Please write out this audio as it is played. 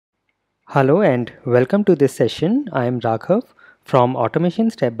Hello and welcome to this session. I am Raghav from Automation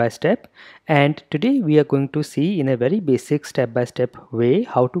Step by Step, and today we are going to see in a very basic step-by-step way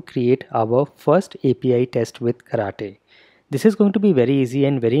how to create our first API test with Karate. This is going to be very easy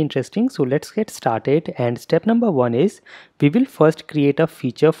and very interesting, so let's get started. And step number one is we will first create a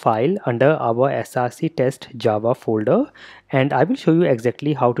feature file under our src test java folder, and I will show you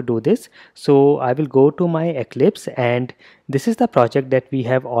exactly how to do this. So I will go to my Eclipse, and this is the project that we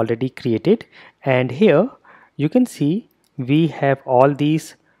have already created, and here you can see we have all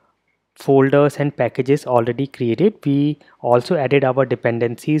these folders and packages already created. We also added our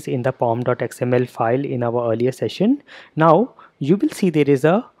dependencies in the pom.xml file in our earlier session. Now you will see there is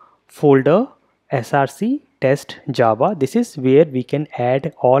a folder src test java. This is where we can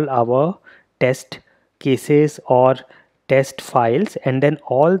add all our test cases or test files, and then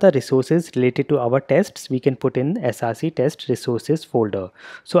all the resources related to our tests we can put in src test resources folder.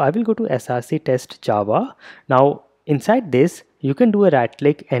 So I will go to src test java. Now inside this you can do a right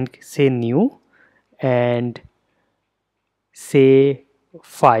click and say new and say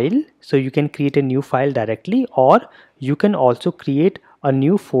file, so you can create a new file directly, or you can also create a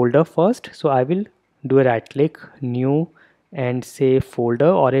new folder first. So I will do a right click, new, and say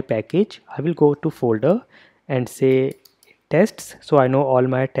folder or a package. I will go to folder and say tests, so I know all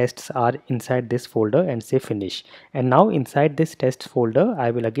my tests are inside this folder, and say finish. And now inside this test folder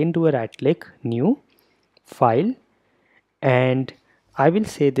I will again do a right click, new, file, and I will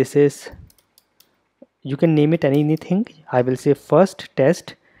say this is, you can name it anything. I will say first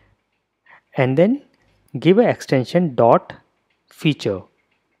test, and then give a extension dot feature.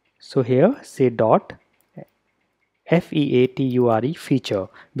 So here say dot feature feature,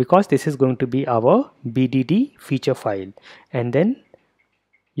 because this is going to be our bdd feature file, and then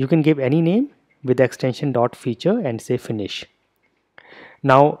you can give any name with the extension dot feature and say finish.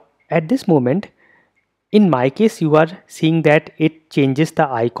 Now at this moment, in my case, you are seeing that it changes the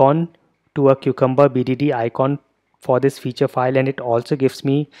icon to a cucumber bdd icon for this feature file, and it also gives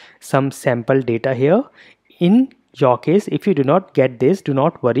me some sample data here. In your case, if you do not get this, do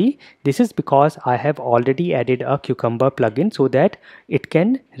not worry. This is because I have already added a cucumber plugin so that it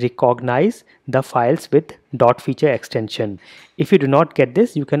can recognize the files with dot feature extension. If you do not get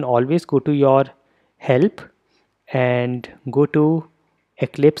this, you can always go to your help and go to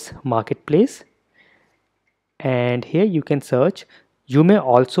Eclipse Marketplace, and here you can search. You may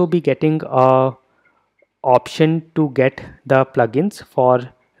also be getting a option to get the plugins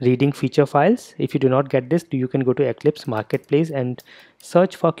for reading feature files. If you do not get this, you can go to Eclipse Marketplace and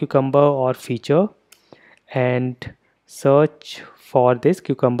search for cucumber or feature and search for this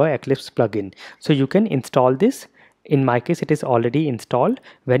cucumber Eclipse plugin. So you can install this. In my case, it is already installed.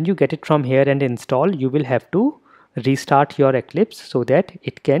 When you get it from here and install, you will have to restart your Eclipse so that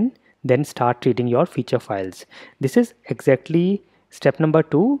it can then start reading your feature files. This is exactly step number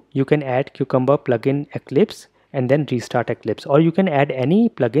 2. You can add cucumber plugin Eclipse and then restart Eclipse, or you can add any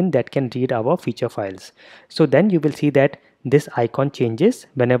plugin that can read our feature files. So then you will see that this icon changes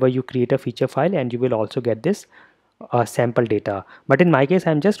whenever you create a feature file, and you will also get this sample data. But in my case,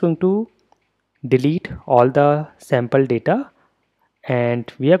 I'm just going to delete all the sample data,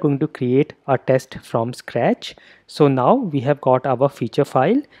 and we are going to create a test from scratch. So now we have got our feature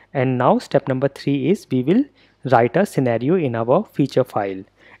file, and now step number 3 is we will write a scenario in our feature file,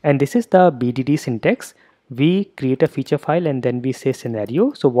 and this is the BDD syntax. We create a feature file and then we say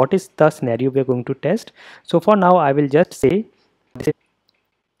scenario. So what is the scenario we are going to test? So for now I will just say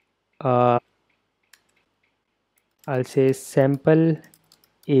I'll say sample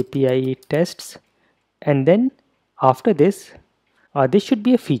API tests, and then after this this should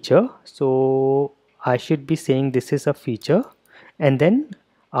be a feature, so I should be saying this is a feature, and then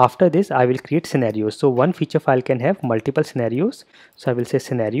after this I will create scenarios. So one feature file can have multiple scenarios, so I will say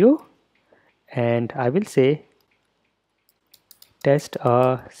scenario, and I will say test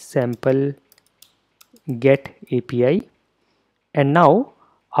a sample get API, and now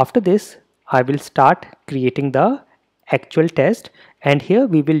after this I will start creating the actual test, and here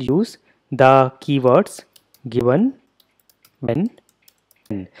we will use the keywords given, when.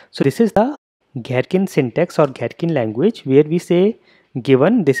 So this is the Gherkin syntax or Gherkin language, where we say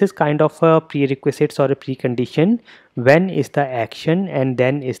given, this is kind of a prerequisites or a precondition, when is the action, and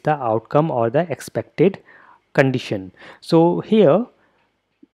then is the outcome or the expected condition. So here,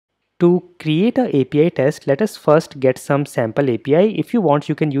 to create a API test, let us first get some sample API. If you want,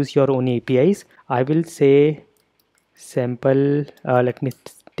 you can use your own APIs. I will say sample, let me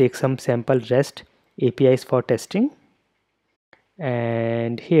take some sample REST APIs for testing.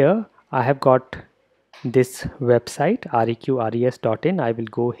 And here I have got this website reqres.in. I will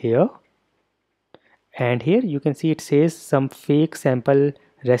go here, and here you can see it says some fake sample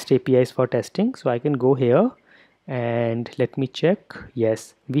REST APIs for testing. So I can go here and let me check.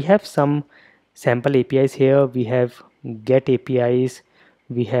 Yes, we have some sample APIs here. We have get APIs,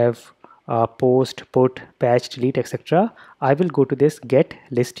 we have post, put, patch, delete, etc. I will go to this get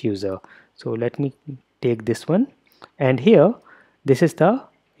list user. So let me take this one, and here this is the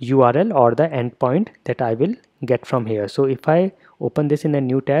URL or the endpoint that I will get from here. So if I open this in a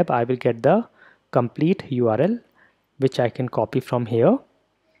new tab, I will get the complete URL which I can copy from here,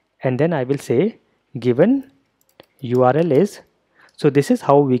 and then I will say given URL is. So this is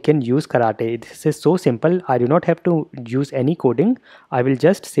how we can use Karate. This is so simple. I do not have to use any coding. I will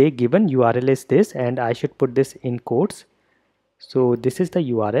just say given URL is this, and I should put this in quotes. So this is the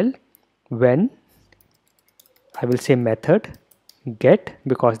URL. When I will say method get,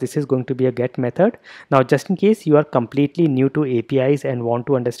 because this is going to be a get method. Now just in case you are completely new to APIs and want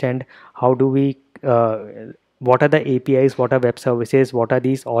to understand how do we what are the APIs, what are web services, what are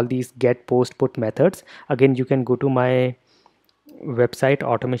these all these get, post, put methods, again you can go to my website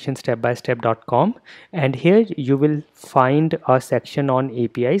automationstepbystep.com, and here you will find a section on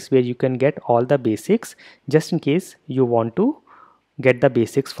APIs where you can get all the basics, just in case you want to get the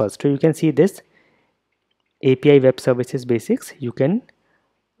basics first. So you can see this API web services basics. You can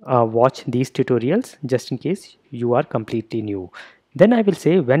watch these tutorials just in case you are completely new. Then I will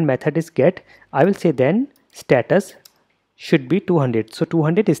say when method is get, I will say then status should be 200. So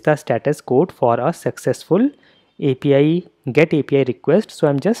 200 is the status code for a successful API get API request. So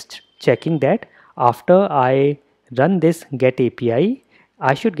I'm just checking that after I run this get API,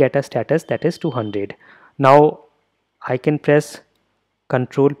 I should get a status that is 200. Now I can press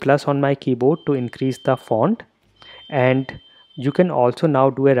Control plus on my keyboard to increase the font, and you can also now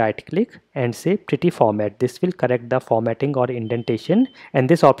do a right click and say pretty format. This will correct the formatting or indentation, and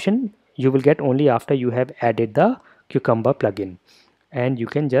this option you will get only after you have added the Cucumber plugin, and you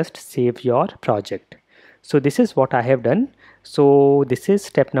can just save your project. So this is what I have done. So this is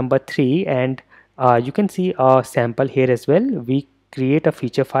step number 3, and you can see a sample here as well. We create a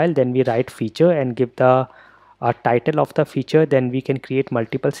feature file, then we write feature and give the title of the feature. Then we can create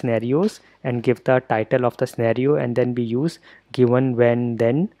multiple scenarios and give the title of the scenario, and then we use given, when,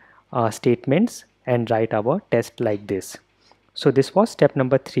 then statements and write our test like this. So this was step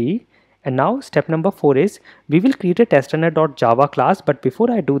number 3. And now step number 4 is we will create a TestRunner.java class. But before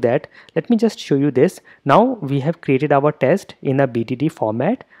I do that, let me just show you this. Now we have created our test in a BDD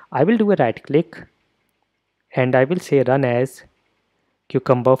format. I will do a right click and I will say run as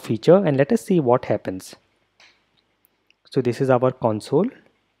Cucumber feature, and let us see what happens. So this is our console,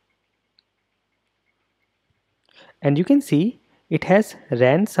 and you can see it has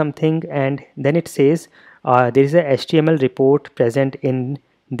ran something, and then it says there is a HTML report present in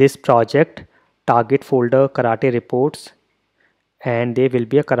this project target folder karate reports, and there will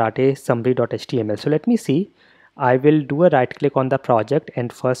be a karate summary.html. So let me see. I will do a right click on the project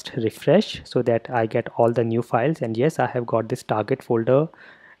and first refresh so that I get all the new files, and yes, I have got this target folder,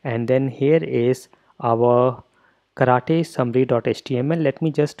 and then here is our karate summary.html. Let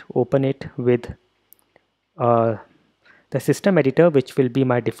me just open it with uh, the system editor, which will be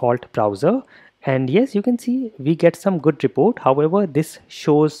my default browser, and yes, you can see we get some good report. However, this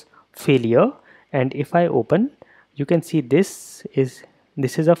shows failure, and if I open, you can see this is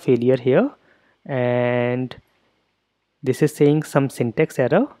a failure here, and this is saying some syntax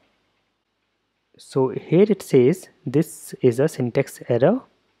error. So here it says this is a syntax error.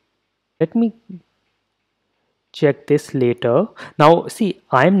 Let me check this later. Now see,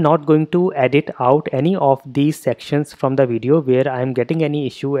 I'm not going to edit out any of these sections from the video where I'm getting any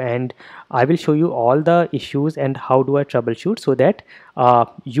issue, and I will show you all the issues and how do I troubleshoot, so that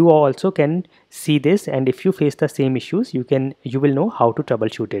you also can see this, and if you face the same issues, you will know how to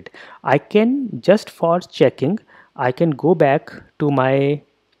troubleshoot it. I can, just for checking, I can go back to my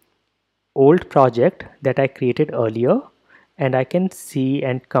old project that I created earlier, and I can see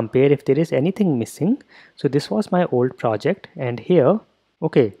and compare if there is anything missing. So this was my old project, and here,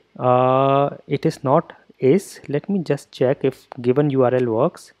 okay, it is not is. Let me just check if given URL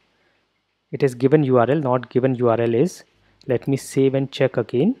works. It is given URL, not given URL is. Let me save and check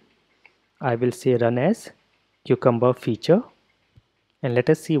again. I will say run as Cucumber feature, and let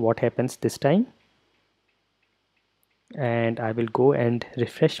us see what happens this time. And I will go and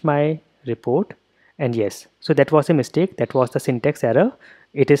refresh my report, and yes, so that was a mistake. That was the syntax error.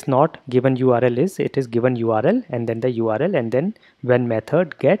 It is not given URL is, it is given URL and then the URL and then when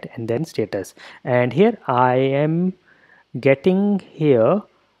method get and then status. And here I am getting here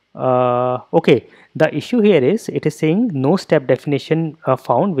okay, the issue here is it is saying no step definition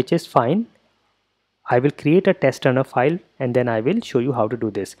found, which is fine. I will create a TestRunner file and then I will show you how to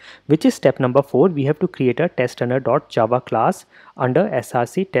do this, which is step number 4. We have to create a TestRunner.java class under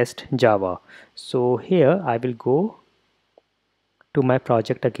src test java. So here I will go to my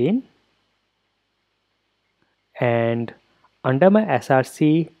project again, and under my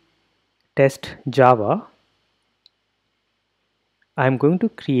src test java I am going to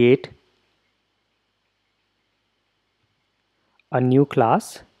create a new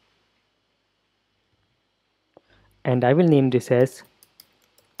class, and I will name this as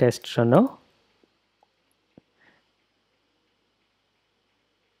TestRunner,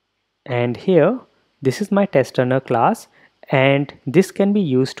 and here this is my TestRunner class, and this can be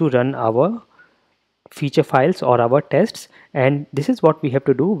used to run our feature files or our tests. And this is what we have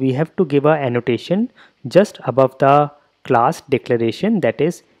to do. We have to give a annotation just above the class declaration, that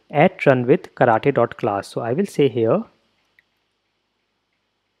is at run with karate.class. So I will say here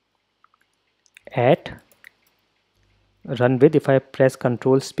at run with. If I press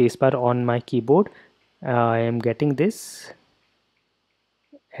Control spacebar on my keyboard, I am getting this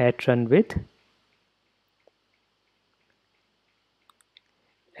at run with,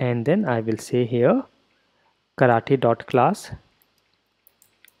 and then I will say here karate.class,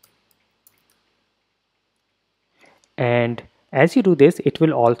 and as you do this it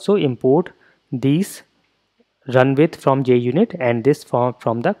will also import these run with from JUnit and this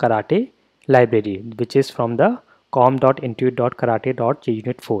from the karate library, which is from the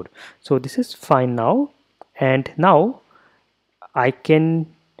com.intuit.karate.junit4. So this is fine now, and now I can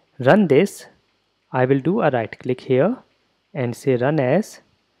run this. I will do a right click here and say run as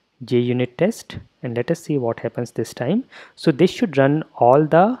JUnit test, and let us see what happens this time. So this should run all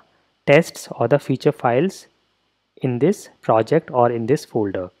the tests or the feature files in this project or in this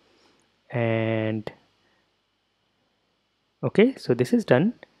folder. And okay, so this is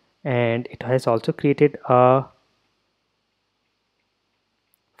done, and it has also created a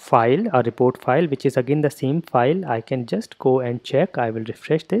file, a report file, which is again the same file. I can just go and check. I will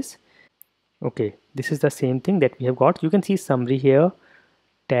refresh this. Okay, this is the same thing that we have got. You can see summary here,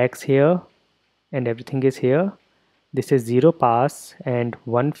 tags here, and everything is here. This is 0 pass and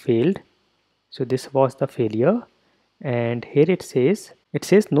 1 failed. So this was the failure, and here it says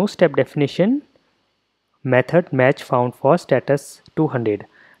no step definition method match found for status 200.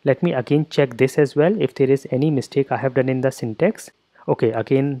 Let me again check this as well if there is any mistake I have done in the syntax. Okay,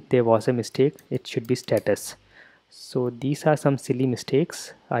 again there was a mistake. It should be status. So these are some silly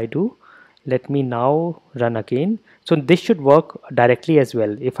mistakes I do. Let me now run again. So this should work directly as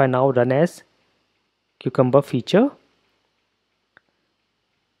well. If I now run as cucumber feature,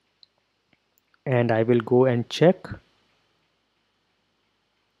 and I will go and check.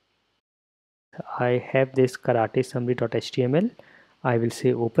 I have this karate summary.html. I will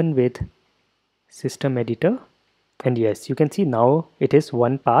say open with system editor, and yes, you can see now it is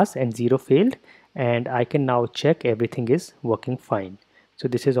 1 pass and 0 failed, and I can now check everything is working fine. So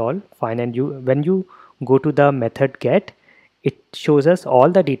this is all fine, and when you go to the method get, it shows us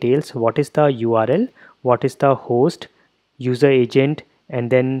all the details. What is the URL, what is the host, user agent, and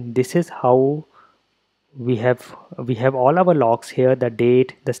then this is how we have all our logs here, the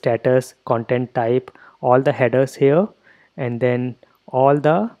date, the status, content type, all the headers here, and then all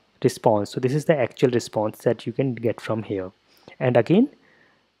the response. So this is the actual response that you can get from here. And again,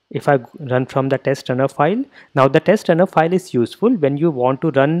 if I run from the TestRunner file, now the TestRunner file is useful when you want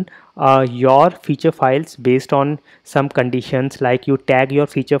to run your feature files based on some conditions, like you tag your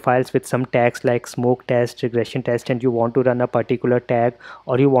feature files with some tags like smoke test, regression test, and you want to run a particular tag,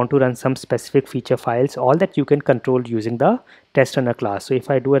 or you want to run some specific feature files. All that you can control using the TestRunner class. So if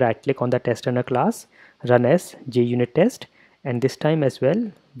I do a right click on the TestRunner class, run as JUnit test, and this time as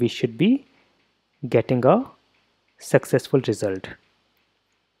well we should be getting a successful result.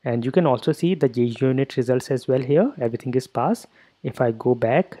 And you can also see the JUnit results as well here. Everything is passed. If I go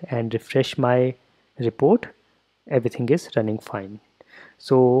back and refresh my report, everything is running fine.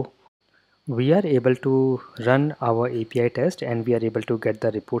 So we are able to run our API test, and we are able to get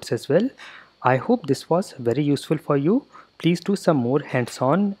the reports as well. I hope this was very useful for you. Please do some more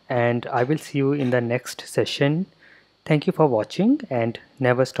hands-on, and I will see you in the next session. Thank you for watching, and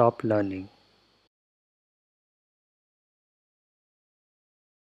never stop learning.